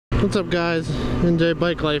What's up guys, NJ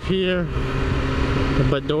Bike Life here,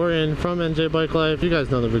 but Dorian from NJ Bike Life. You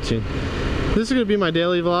guys know the routine. This is going to be my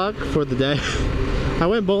daily vlog for the day. I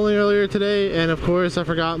went bowling earlier today and of course I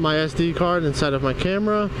forgot my SD card inside of my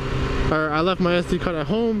camera. Or I left my SD card at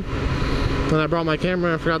home and I brought my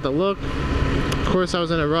camera and forgot to look. Of course I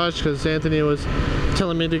was in a rush because Anthony was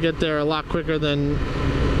telling me to get there a lot quicker than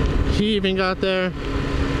he even got there.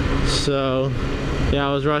 So yeah,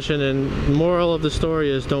 I was rushing, and moral of the story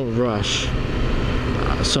is don't rush.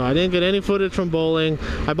 So I didn't get any footage from bowling.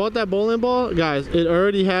 I bought that bowling ball, guys, it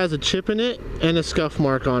already has a chip in it and a scuff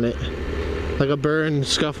mark on it. Like a burn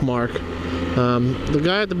scuff mark. The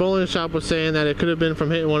guy at the bowling shop was saying that it could have been from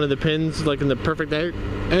hitting one of the pins like in the perfect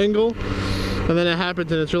angle. And then it happened,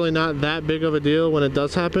 and it's really not that big of a deal when it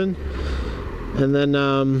does happen. And then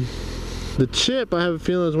the chip, I have a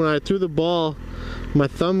feeling, is when I threw the ball, my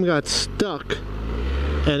thumb got stuck.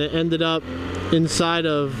 And it ended up inside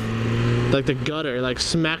of like the gutter, like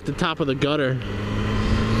smacked the top of the gutter.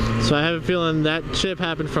 So I have a feeling that chip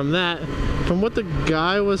happened from that. From what the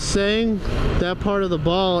guy was saying, that part of the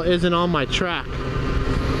ball isn't on my track.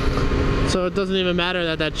 So it doesn't even matter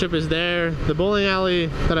that that chip is there. The bowling alley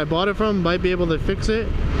that I bought it from might be able to fix it,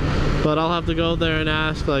 but I'll have to go there and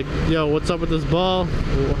ask like, yo, what's up with this ball?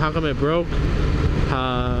 How come it broke?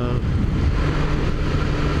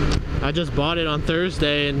 I just bought it on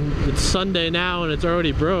Thursday and it's Sunday now and it's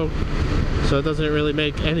already broke. So it doesn't really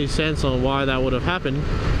make any sense on why that would have happened.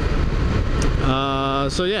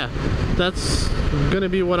 So yeah, that's gonna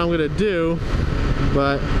be what I'm gonna do.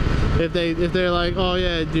 But if they're like, oh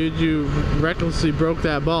yeah, dude, you recklessly broke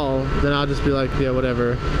that ball, then I'll just be like, yeah,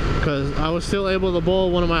 whatever. Because I was still able to bowl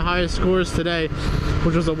one of my highest scores today,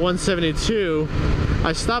 which was a 172.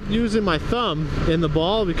 I stopped using my thumb in the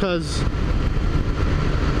ball because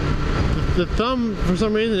the thumb, for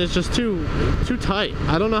some reason, is just too tight.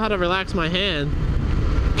 I don't know how to relax my hand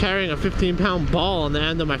carrying a 15-pound ball on the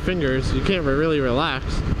end of my fingers. You can't really relax.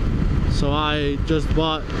 So I just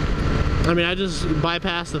I just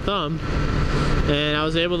bypassed the thumb and I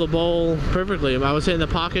was able to bowl perfectly. I was hitting the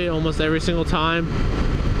pocket almost every single time.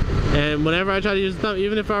 And whenever I try to use the thumb,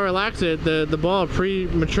 even if I relax it, the ball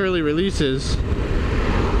prematurely releases.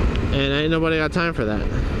 And ain't nobody got time for that.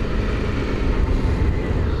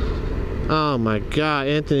 Oh my god,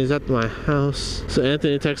 Anthony's at my house. So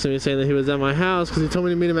Anthony texted me saying that he was at my house because he told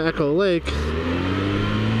me to meet him at Echo Lake.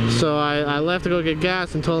 So I left to go get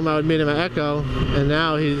gas and told him I would meet him at Echo, and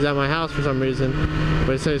now he's at my house for some reason.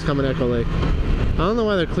 But he said he's coming to Echo Lake. I don't know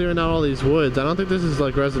why they're clearing out all these woods. I don't think this is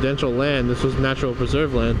like residential land. This was natural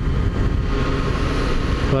preserve land.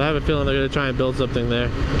 But I have a feeling they're going to try and build something there.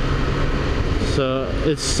 So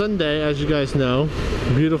it's Sunday, as you guys know.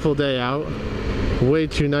 Beautiful day out. Way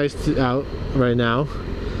too nice out right now.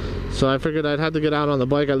 So I figured I'd have to get out on the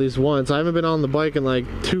bike at least once. I haven't been on the bike in like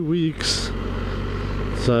 2 weeks.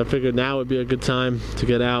 So I figured now would be a good time to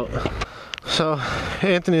get out. So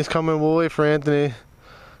Anthony's coming. We'll wait for Anthony.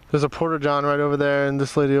 There's a porta john right over there, and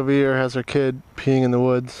this lady over here has her kid peeing in the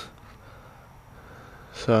woods.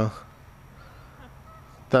 So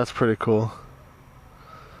that's pretty cool.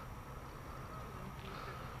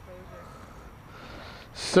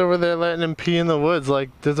 She's over there letting him pee in the woods. Like,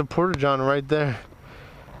 there's a porta john right there.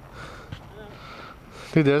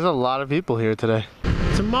 Dude, there's a lot of people here today.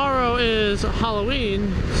 Tomorrow is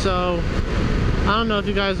Halloween, so I don't know if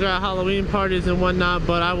you guys are at Halloween parties and whatnot,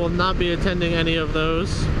 but I will not be attending any of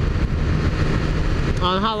those.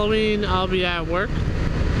 On Halloween, I'll be at work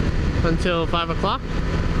until 5 o'clock.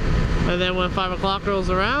 And then when 5 o'clock rolls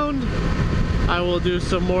around, I will do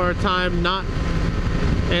some more time not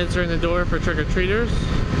answering the door for trick-or-treaters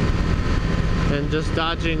and just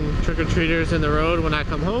dodging trick-or-treaters in the road when I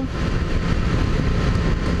come home.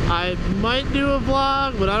 I might do a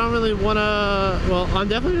vlog, but I don't really want to. Well, I'm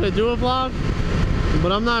definitely going to do a vlog,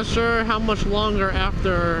 but I'm not sure how much longer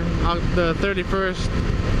after the 31st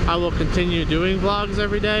I will continue doing vlogs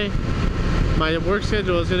every day. My work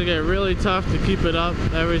schedule is going to get really tough to keep it up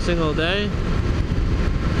every single day,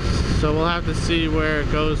 so we'll have to see where it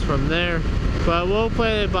goes from there. But we'll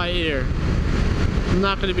play it by ear. I'm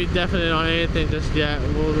not going to be definite on anything just yet.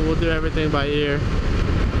 We'll do everything by ear.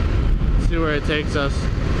 See where it takes us.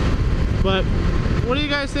 But what do you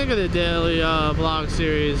guys think of the daily vlog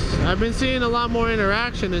series? I've been seeing a lot more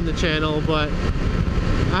interaction in the channel, but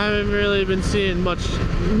I haven't really been seeing much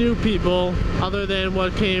new people other than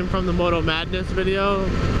what came from the Moto Madness video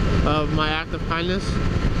of my act of kindness.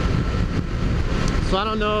 So I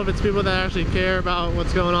don't know if it's people that actually care about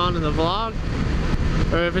what's going on in the vlog,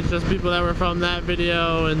 or if it's just people that were from that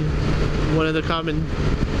video and wanted to come and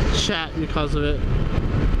chat because of it.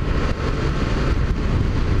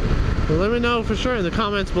 Well, let me know for sure in the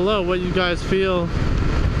comments below what you guys feel.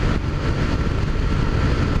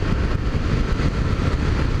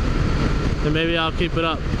 And maybe I'll keep it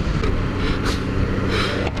up.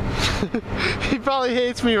 He probably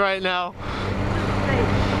hates me right now.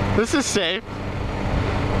 This is safe.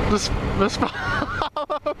 Just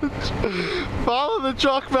follow the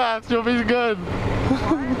truck paths, you'll be good.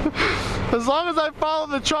 As long as I follow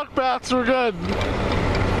the truck paths, we're good.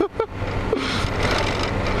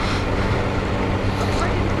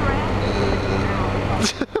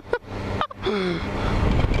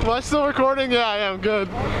 Am I still recording? Yeah, I am. Good.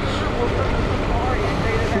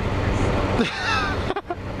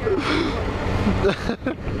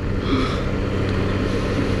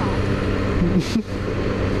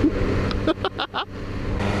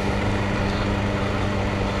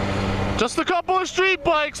 Just a couple of street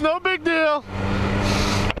bikes, no big deal.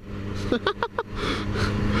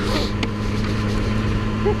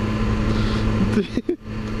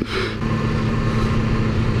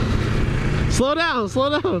 Slow down, slow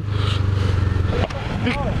down.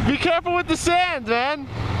 Be careful with the sand, man.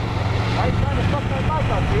 Why are you trying to fuck my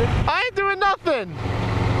bike up, dude? I ain't doing nothing.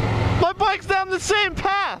 My bike's down the same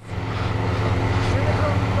path.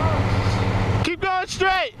 Keep going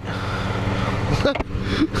straight.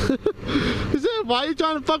 He said, why are you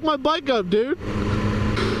trying to fuck my bike up, dude?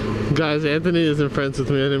 Guys, Anthony isn't friends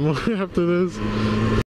with me anymore after this.